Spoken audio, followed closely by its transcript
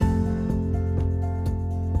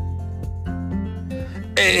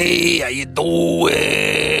Hey, how you doing?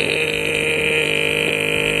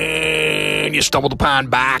 You stumbled upon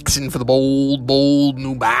boxing for the bold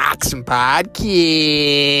new boxing podcast.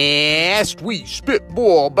 We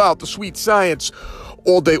spitball about the sweet science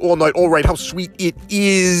all day, all night, all right, how sweet it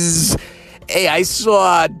is. Hey, I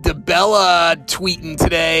saw DeBella tweeting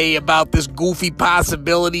today about this goofy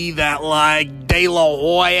possibility that, like, De La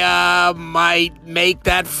Hoya might make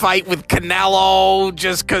that fight with Canelo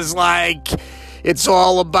just because, like, it's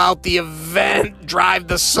all about the event, drive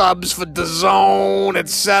the subs for DAZN,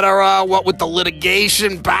 etc. What with the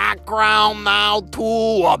litigation background now, too,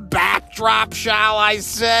 or backdrop, shall I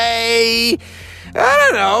say. I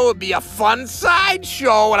don't know, it'd be a fun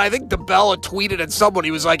sideshow. And I think DeBella tweeted at someone.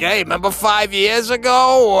 He was like, hey, remember 5 years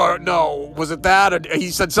ago? Or no, was it that? Or he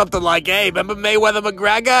said something like, hey, remember Mayweather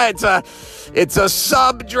McGregor? It's a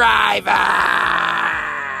sub driver.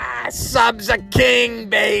 Subs are king,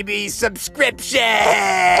 baby. Subscriptions.